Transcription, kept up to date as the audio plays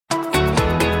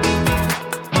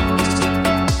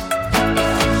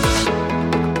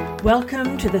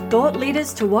Welcome to the Thought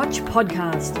Leaders to Watch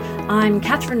podcast. I'm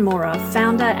Catherine Mora,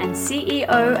 founder and CEO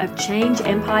of Change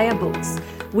Empire Books.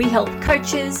 We help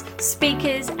coaches,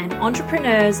 speakers, and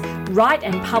entrepreneurs write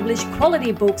and publish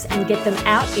quality books and get them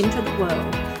out into the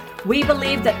world. We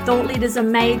believe that thought leaders are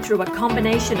made through a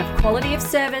combination of quality of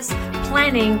service,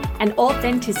 planning, and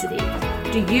authenticity.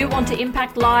 Do you want to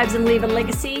impact lives and leave a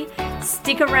legacy?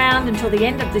 Stick around until the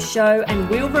end of the show and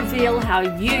we'll reveal how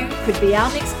you could be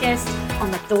our next guest on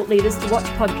the Thought Leaders to Watch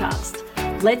podcast.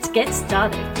 Let's get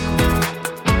started.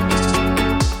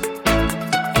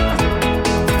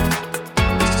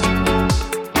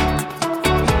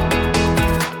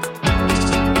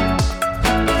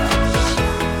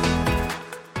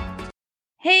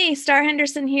 Hey, Star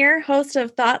Henderson here, host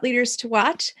of Thought Leaders to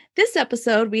Watch. This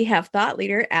episode, we have thought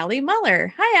leader Allie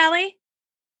Muller. Hi, Allie.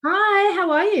 Hi,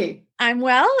 how are you? I'm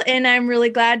well, and I'm really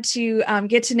glad to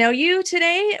get to know you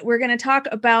today. We're going to talk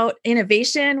about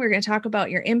innovation. We're going to talk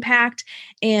about your impact.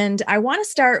 And I want to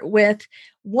start with,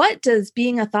 what does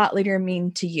being a thought leader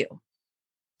mean to you?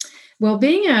 Well,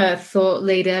 being a thought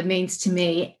leader means to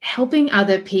me helping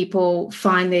other people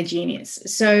find their genius.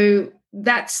 So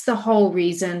that's the whole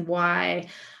reason why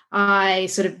I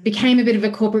sort of became a bit of a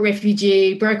corporate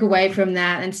refugee, broke away from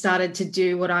that and started to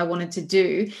do what I wanted to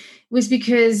do, was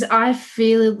because I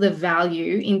feel the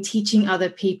value in teaching other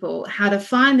people how to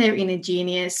find their inner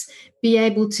genius, be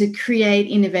able to create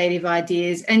innovative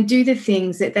ideas and do the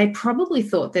things that they probably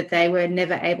thought that they were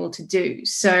never able to do.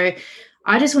 So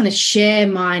I just want to share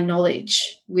my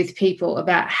knowledge with people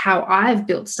about how I've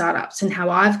built startups and how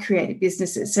I've created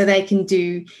businesses so they can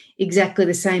do exactly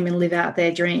the same and live out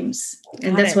their dreams.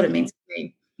 And that's what it means to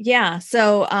me. Yeah.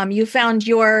 So you found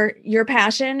your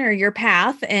passion or your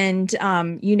path, and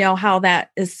you know how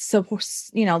that is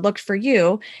supposed, looked for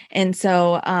you. And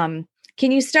so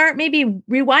can you start, maybe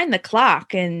rewind the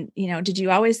clock, and did you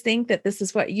always think that this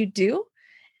is what you do?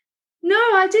 No,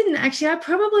 I didn't actually. I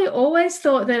probably always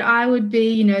thought that I would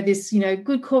be, this,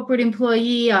 good corporate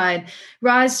employee. I'd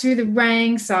rise through the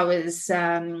ranks. I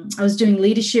was doing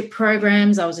leadership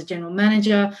programs. I was a general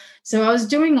manager. So I was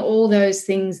doing all those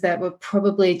things that were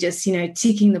probably just,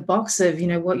 ticking the box of,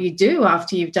 what you do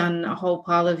after you've done a whole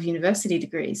pile of university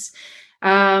degrees.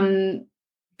 But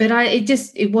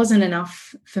it wasn't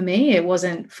enough for me. It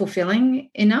wasn't fulfilling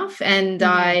enough. And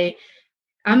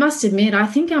I must admit, I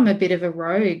think I'm a bit of a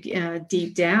rogue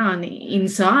deep down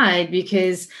inside,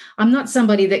 because I'm not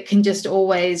somebody that can just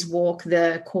always walk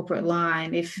the corporate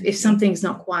line. If something's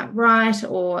not quite right,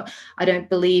 or I don't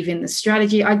believe in the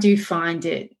strategy, I do find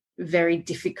it very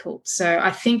difficult. So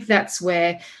I think that's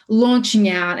where launching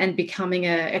out and becoming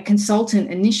a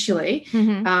consultant initially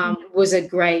was a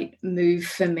great move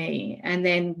for me. And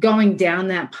then going down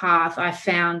that path, I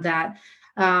found that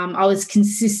I was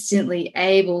consistently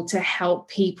able to help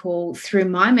people through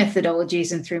my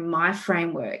methodologies and through my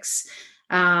frameworks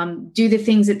do the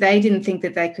things that they didn't think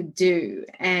that they could do,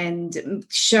 and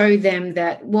show them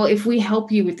that, well, if we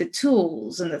help you with the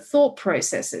tools and the thought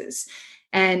processes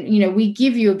and, we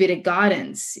give you a bit of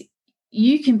guidance,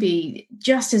 you can be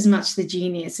just as much the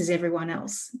genius as everyone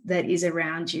else that is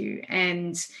around you.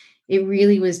 And it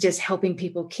really was just helping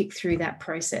people kick through that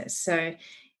process. So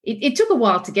it took a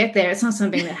while to get there. It's not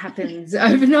something that happens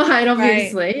overnight,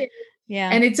 obviously. Right.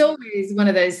 Yeah. And it's always one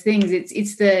of those things.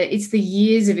 It's the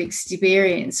years of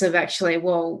experience of actually,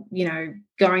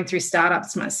 going through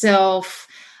startups myself,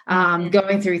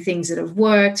 going through things that have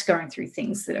worked, going through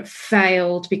things that have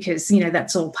failed, because,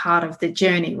 that's all part of the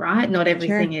journey, right? Not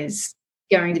everything is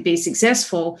going to be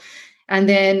successful. And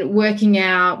then working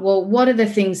out, well, what are the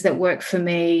things that work for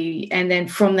me? And then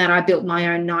from that, I built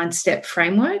my own 9-step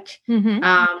framework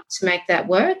to make that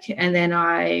work. And then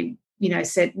I,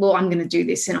 said, well, I'm going to do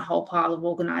this in a whole pile of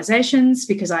organizations,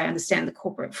 because I understand the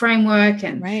corporate framework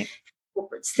and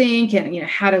corporates think, and,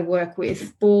 how to work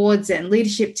with boards and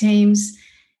leadership teams.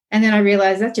 And then I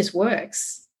realized that just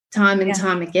works time and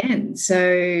time again.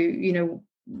 So,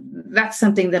 that's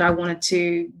something that I wanted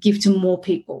to give to more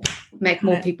people, make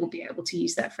more people be able to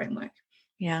use that framework.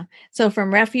 Yeah. So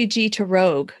from refugee to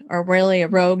rogue, or really a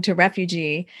rogue to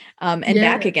refugee, and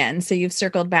back again. So you've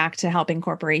circled back to helping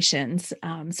corporations,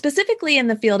 specifically in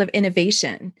the field of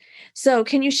innovation. So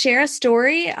can you share a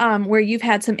story where you've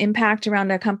had some impact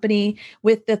around a company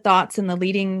with the thoughts and the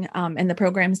leading and the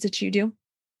programs that you do?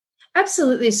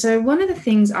 Absolutely. So one of the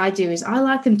things I do is I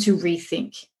like them to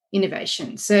rethink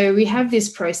innovation. So we have this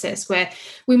process where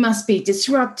we must be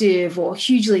disruptive or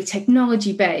hugely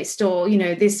technology based, or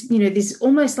this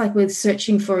almost like we're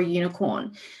searching for a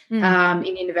unicorn in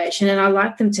innovation. And I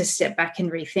like them to step back and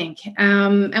rethink.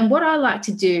 And what I like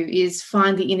to do is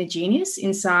find the inner genius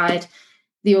inside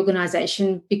the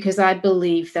organization, because I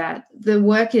believe that the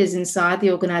workers inside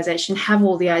the organization have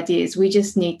all the ideas. We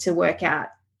just need to work out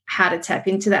how to tap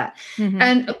into that. Mm-hmm.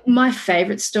 And my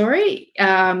favorite story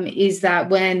is that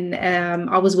when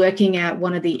I was working at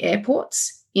one of the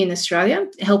airports in Australia,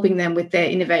 helping them with their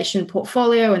innovation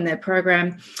portfolio and their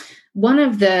program, one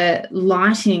of the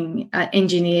lighting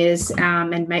engineers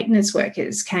and maintenance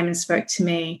workers came and spoke to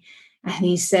me, and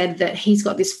he said that he's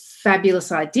got this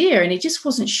fabulous idea and he just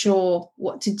wasn't sure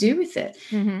what to do with it.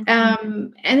 Mm-hmm.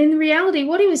 And in reality,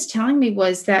 what he was telling me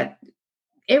was that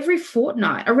every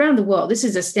fortnight around the world, this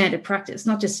is a standard practice,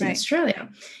 not just in Australia,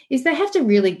 is they have to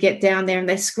really get down there and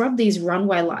they scrub these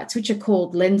runway lights, which are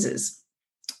called lenses,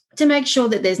 to make sure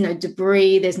that there's no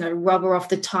debris, there's no rubber off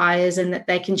the tires, and that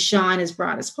they can shine as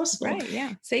bright as possible. Right,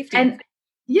 yeah, safety. And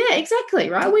yeah, exactly,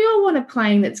 right? We all want a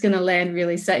plane that's going to land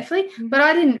really safely, but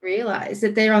I didn't realize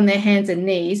that they're on their hands and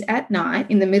knees at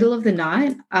night, in the middle of the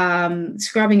night,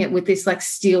 scrubbing it with this like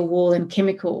steel wool and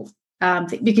chemical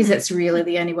because that's really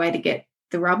the only way to get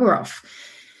the rubber off.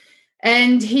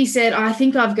 And he said, I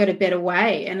think I've got a better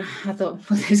way. And I thought,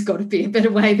 well, there's got to be a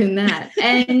better way than that.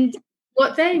 And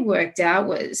what they worked out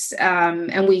was,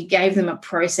 and we gave them a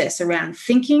process around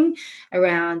thinking,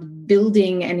 around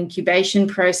building an incubation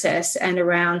process, and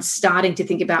around starting to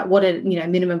think about what a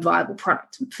minimum viable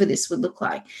product for this would look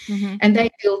like. Mm-hmm. And they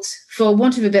built, for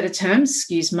want of a better term,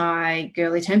 excuse my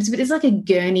girly terms, but it's like a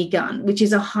gurney gun, which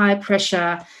is a high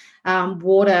pressure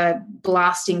water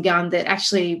blasting gun that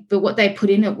actually, but what they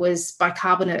put in it was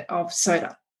bicarbonate of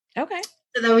soda. Okay.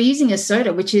 So they were using a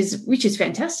soda, which is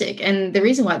fantastic. And the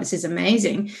reason why this is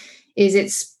amazing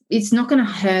is it's not going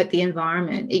to hurt the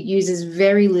environment. It uses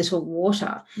very little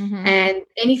water, mm-hmm. and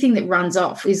anything that runs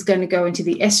off is going to go into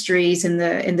the estuaries and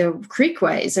the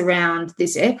creekways around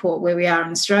this airport where we are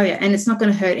in Australia, and it's not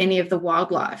going to hurt any of the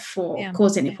wildlife or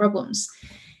cause any problems.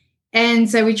 And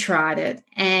so we tried it,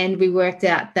 and we worked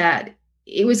out that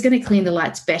it was going to clean the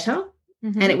lights better,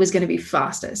 mm-hmm. and it was going to be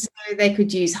faster. So they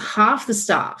could use half the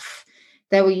staff.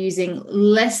 They were using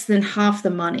less than half the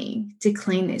money to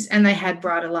clean this, and they had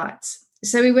brighter lights.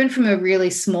 So we went from a really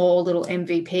small little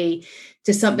MVP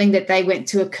to something that they went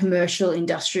to a commercial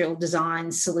industrial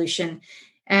design solution.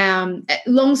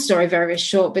 Long story, very, very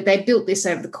short, but they built this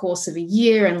over the course of a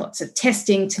year and lots of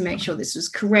testing to make sure this was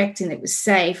correct and it was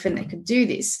safe and they could do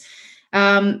this.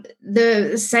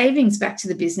 The savings back to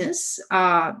the business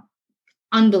are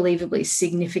unbelievably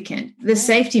significant. The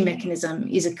safety mechanism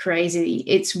is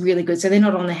it's really good. So they're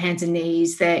not on their hands and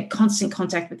knees. They're constant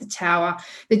contact with the tower.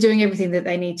 They're doing everything that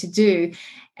they need to do.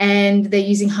 And they're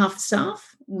using half the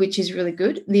staff, which is really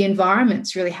good. The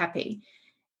environment's really happy.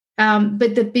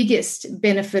 But the biggest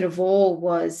benefit of all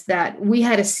was that we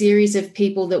had a series of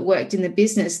people that worked in the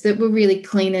business that were really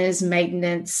cleaners,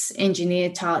 maintenance, engineer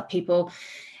type people.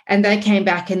 And they came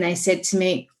back and they said to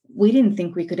me, we didn't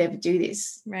think we could ever do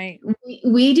this. Right.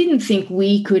 We didn't think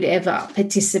we could ever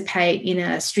participate in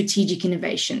a strategic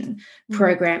innovation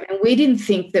program. And we didn't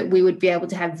think that we would be able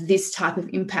to have this type of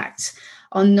impact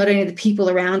on not only the people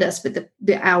around us, but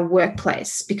our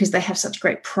workplace, because they have such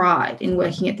great pride in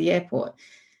working at the airport.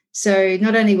 So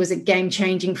not only was it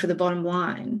game-changing for the bottom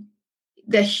line,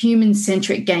 the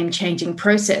human-centric game-changing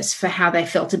process for how they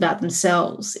felt about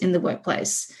themselves in the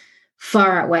workplace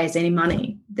far outweighs any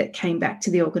money that came back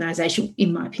to the organization,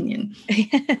 in my opinion.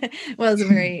 Well, it's a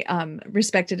very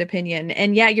respected opinion.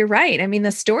 And yeah, you're right. I mean,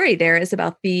 the story there is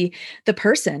about the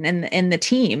person and the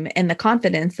team and the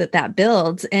confidence that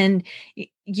builds. And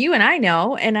you and I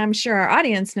know, and I'm sure our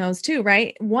audience knows too,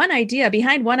 right? One idea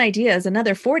behind one idea is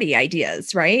another 40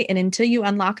 ideas, right? And until you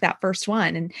unlock that first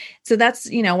one. And so that's,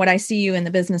 what I see you in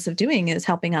the business of doing is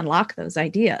helping unlock those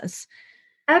ideas.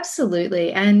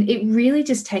 Absolutely. And it really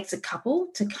just takes a couple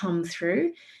to come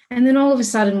through. And then all of a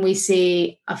sudden we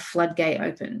see a floodgate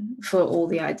open for all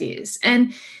the ideas.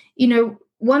 And,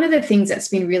 one of the things that's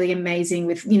been really amazing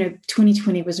with,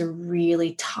 2020 was a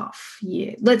really tough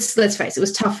year. Let's face it,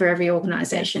 was tough for every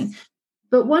organization. Yes.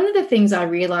 But one of the things I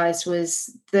realized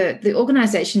was the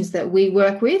organizations that we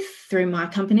work with through my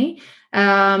company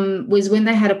was when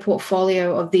they had a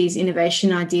portfolio of these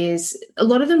innovation ideas, a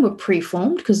lot of them were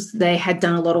pre-formed because they had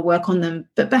done a lot of work on them,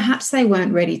 but perhaps they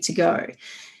weren't ready to go.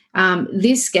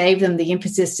 This gave them the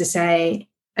impetus to say,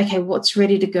 okay, what's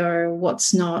ready to go?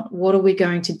 What's not? What are we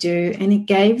going to do? And it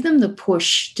gave them the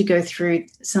push to go through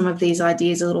some of these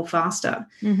ideas a little faster.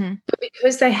 Mm-hmm. But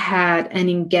because they had an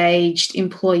engaged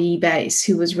employee base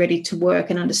who was ready to work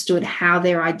and understood how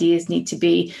their ideas need to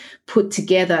be put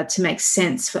together to make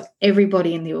sense for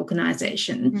everybody in the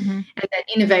organization, mm-hmm. and that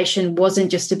innovation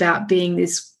wasn't just about being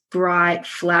this bright,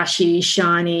 flashy,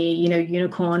 shiny,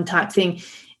 unicorn type thing.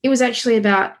 it was actually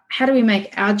about how do we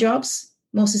make our jobs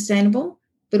more sustainable,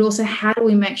 but also how do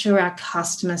we make sure our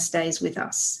customer stays with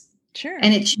us? Sure.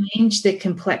 And it changed the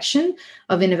complexion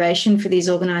of innovation for these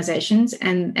organizations.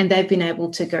 And they've been able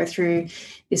to go through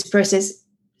this process,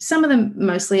 some of them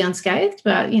mostly unscathed,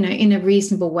 but, in a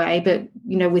reasonable way, but,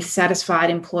 with satisfied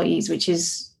employees, which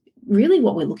is really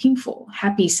what we're looking for,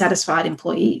 happy, satisfied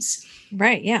employees.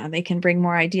 Right. Yeah. They can bring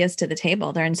more ideas to the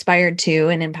table. They're inspired to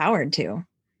and empowered to.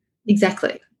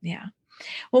 Exactly. Yeah.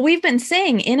 Well, we've been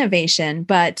saying innovation,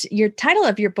 but your title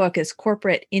of your book is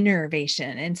Corporate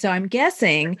Innervation. And so I'm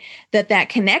guessing that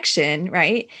connection,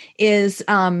 right, is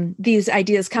these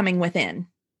ideas coming within,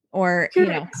 or,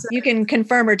 you can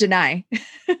confirm or deny.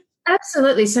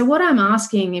 Absolutely. So what I'm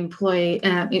asking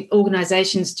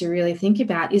organizations to really think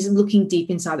about is looking deep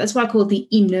inside. That's why I call it the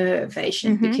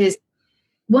innervation, because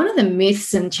one of the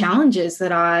myths and challenges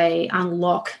that I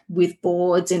unlock with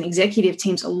boards and executive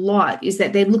teams a lot is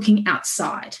that they're looking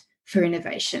outside for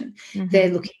innovation. They're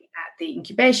looking at the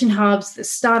incubation hubs, the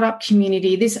startup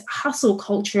community, this hustle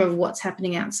culture of what's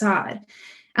happening outside.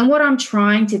 And what I'm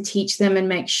trying to teach them and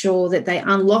make sure that they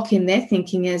unlock in their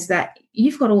thinking is that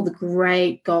you've got all the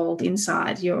great gold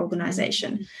inside your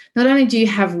organization. Not only do you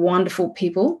have wonderful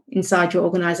people inside your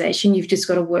organization, you've just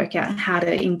got to work out how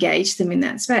to engage them in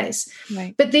that space.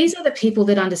 Right. But these are the people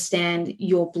that understand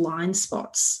your blind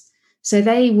spots. So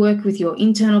they work with your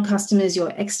internal customers,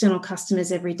 your external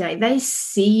customers every day. They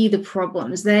see the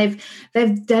problems. They've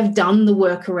done the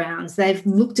workarounds. They've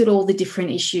looked at all the different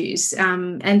issues.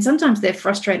 And sometimes they're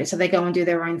frustrated, so they go and do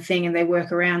their own thing and they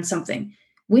work around something.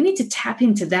 We need to tap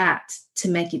into that to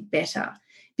make it better,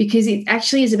 because it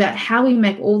actually is about how we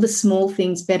make all the small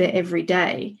things better every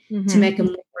day to make a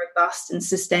more robust and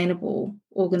sustainable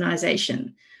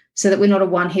organization, so that we're not a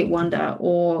one-hit wonder,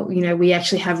 or, we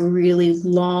actually have really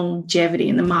longevity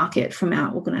in the market from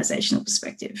our organizational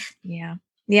perspective. Yeah.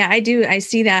 Yeah, I do. I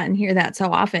see that and hear that so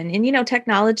often. And,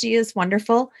 technology is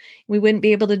wonderful. We wouldn't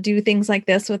be able to do things like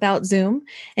this without Zoom,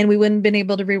 and we wouldn't have been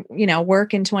able to,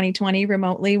 work in 2020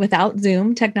 remotely without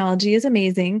Zoom. Technology is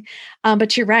amazing.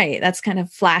 But you're right. That's kind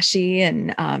of flashy,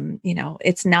 and,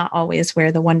 it's not always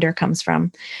where the wonder comes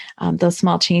from. Those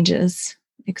small changes.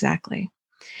 Exactly.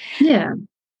 Yeah.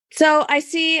 So I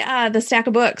see the stack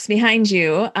of books behind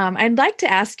you. I'd like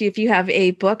to ask you if you have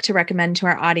a book to recommend to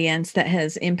our audience that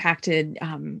has impacted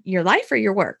your life or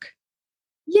your work.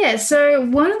 Yeah, so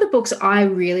one of the books I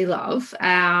really love,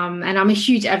 and I'm a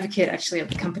huge advocate actually of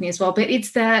the company as well, but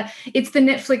it's the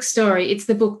Netflix story. It's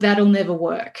the book That'll Never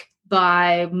Work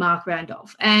by Mark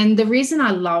Randolph. And the reason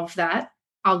I love that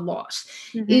a lot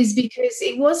is because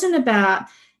it wasn't about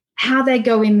how they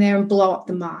go in there and blow up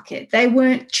the market. They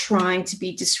weren't trying to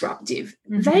be disruptive.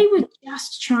 They were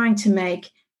just trying to make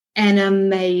an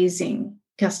amazing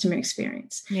customer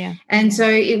experience. Yeah. And so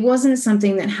it wasn't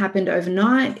something that happened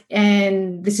overnight.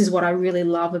 And this is what I really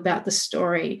love about the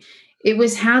story. It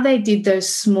was how they did those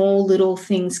small little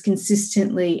things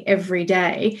consistently every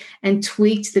day and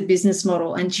tweaked the business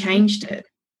model and changed it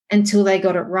until they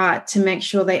got it right, to make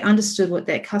sure they understood what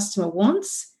their customer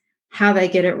wants, how they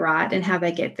get it right, and how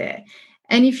they get there.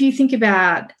 And if you think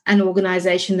about an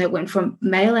organization that went from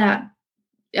mail out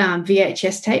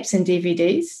VHS tapes and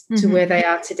DVDs to where they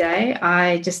are today,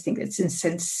 I just think it's a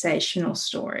sensational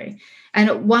story,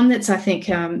 and one that's, I think,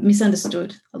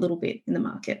 misunderstood a little bit in the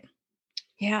market.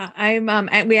 Yeah,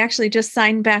 we actually just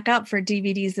signed back up for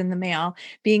DVDs in the mail,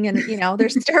 being in,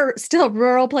 there's still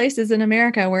rural places in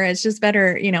America where it's just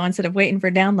better, instead of waiting for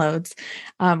downloads,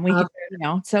 we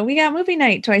can, so we got movie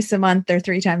night twice a month or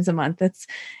 3 times a month.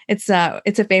 It's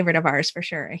a favorite of ours for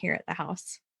sure here at the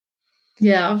house.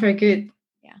 Yeah, very good.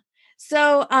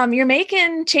 So you're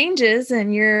making changes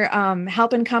and you're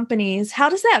helping companies. How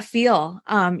does that feel?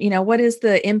 What is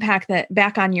the impact that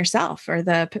back on yourself, or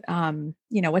the,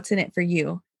 what's in it for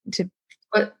you?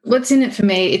 What's in it for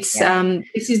me? It's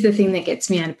this is the thing that gets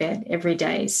me out of bed every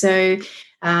day. So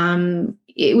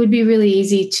it would be really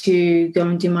easy to go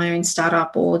and do my own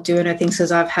startup or do other things,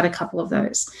 because I've had a couple of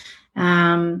those.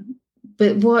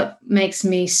 But what makes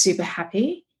me super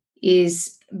happy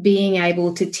is being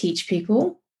able to teach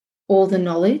people all the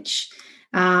knowledge,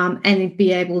 and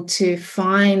be able to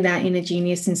find that inner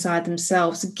genius inside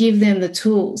themselves, give them the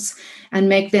tools and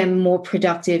make them more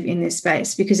productive in this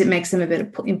space, because it makes them a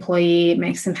better employee, it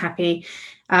makes them happy.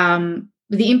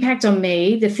 The impact on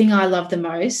me, the thing I love the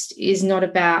most is not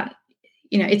about,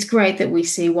 it's great that we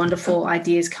see wonderful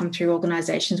ideas come through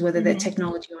organizations, whether they're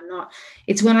technology or not.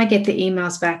 It's when I get the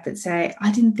emails back that say,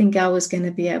 I didn't think I was going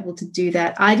to be able to do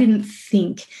that. I didn't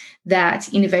think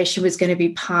that innovation was going to be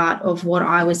part of what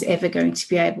I was ever going to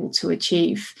be able to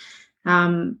achieve.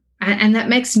 And And that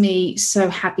makes me so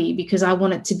happy because I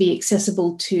want it to be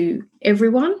accessible to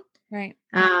everyone. Right.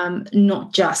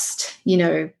 Not just,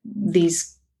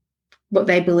 these, what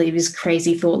they believe is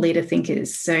crazy thought leader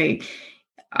thinkers. So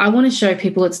I want to show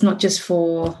people it's not just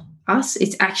for us,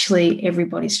 it's actually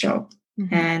everybody's job.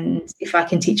 Mm-hmm. And if I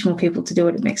can teach more people to do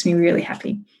it, it makes me really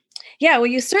happy. Yeah, well,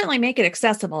 you certainly make it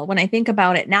accessible. When I think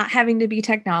about it not having to be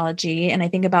technology, and I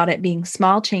think about it being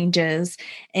small changes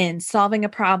and solving a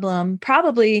problem,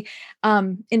 probably,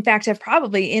 in fact, I've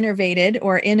probably innovated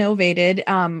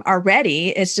already.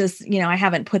 It's just, I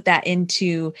haven't put that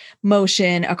into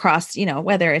motion across,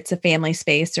 whether it's a family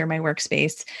space or my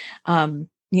workspace.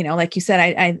 Like you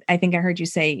said, I think I heard you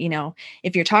say,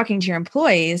 if you're talking to your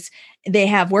employees, they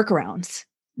have workarounds.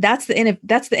 That's the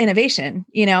innovation,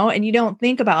 and you don't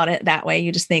think about it that way.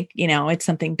 You just think, it's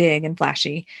something big and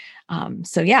flashy.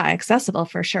 So yeah, accessible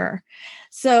for sure.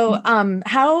 So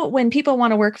when people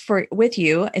want to work with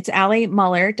you, it's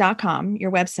alimuller.com,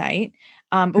 your website.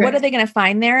 But what are they going to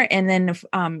find there? And then,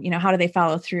 how do they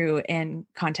follow through and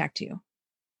contact you?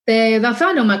 They'll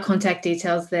find all my contact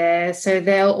details there. So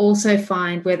they'll also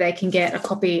find where they can get a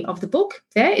copy of the book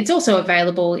there. It's also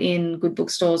available in good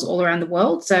bookstores all around the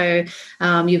world. So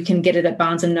you can get it at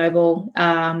Barnes & Noble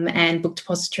and Book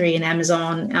Depository and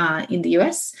Amazon in the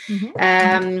US.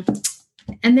 Mm-hmm.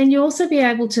 And then you'll also be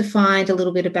able to find a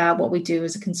little bit about what we do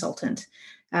as a consultant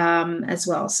as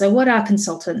well. So what our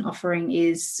consultant offering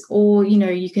is, or,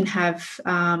 you can have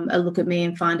a look at me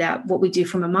and find out what we do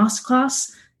from a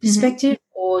masterclass perspective. Mm-hmm.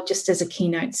 Or just as a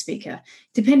keynote speaker,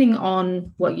 depending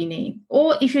on what you need.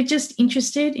 Or if you're just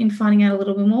interested in finding out a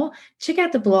little bit more, check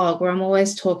out the blog where I'm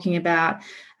always talking about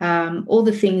all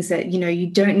the things that, you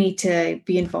don't need to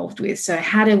be involved with. So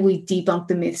how do we debunk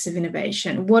the myths of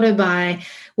innovation? What are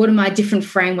my different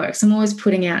frameworks? I'm always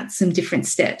putting out some different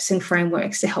steps and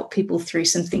frameworks to help people through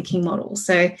some thinking models.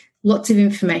 So lots of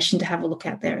information to have a look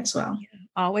at there as well.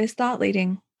 Always thought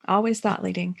leading. Always thought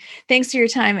leading. Thanks for your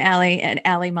time, Ali, at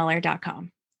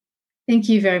alimuller.com. Thank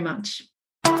you very much.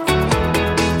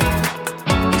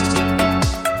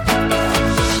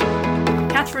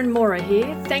 Catherine Mora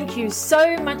here. Thank you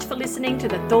so much for listening to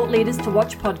the Thought Leaders to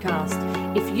Watch podcast.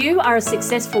 If you are a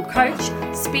successful coach,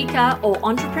 speaker, or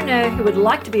entrepreneur who would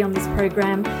like to be on this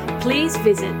program, please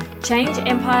visit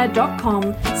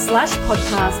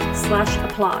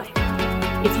changeempire.com/podcast/apply.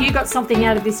 If you got something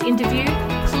out of this interview,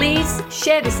 please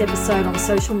share this episode on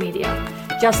social media.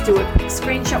 Just do a quick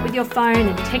screenshot with your phone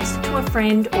and text it to a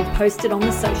friend or post it on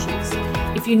the socials.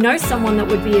 If you know someone that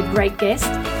would be a great guest,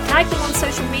 tag them on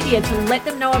social media to let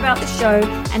them know about the show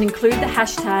and include the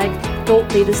hashtag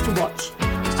ThoughtLeadersToWatch.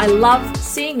 I love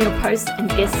seeing your posts and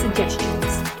guest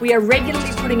suggestions. We are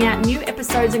regularly putting out new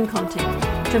episodes and content.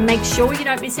 To make sure you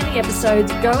don't miss any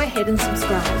episodes, go ahead and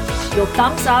subscribe. Your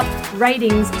thumbs up,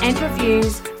 ratings, and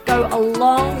reviews go a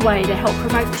long way to help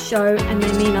promote the show, and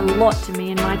they mean a lot to me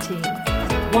and my team.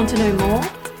 Want to know more?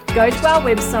 Go to our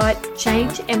website,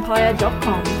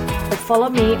 changeempire.com, or follow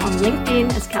me on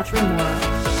LinkedIn as Catherine Mora.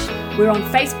 We're on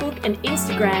Facebook and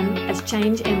Instagram as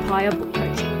Change Empire Book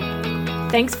Coaching.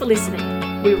 Thanks for listening.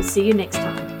 We will see you next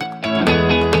time.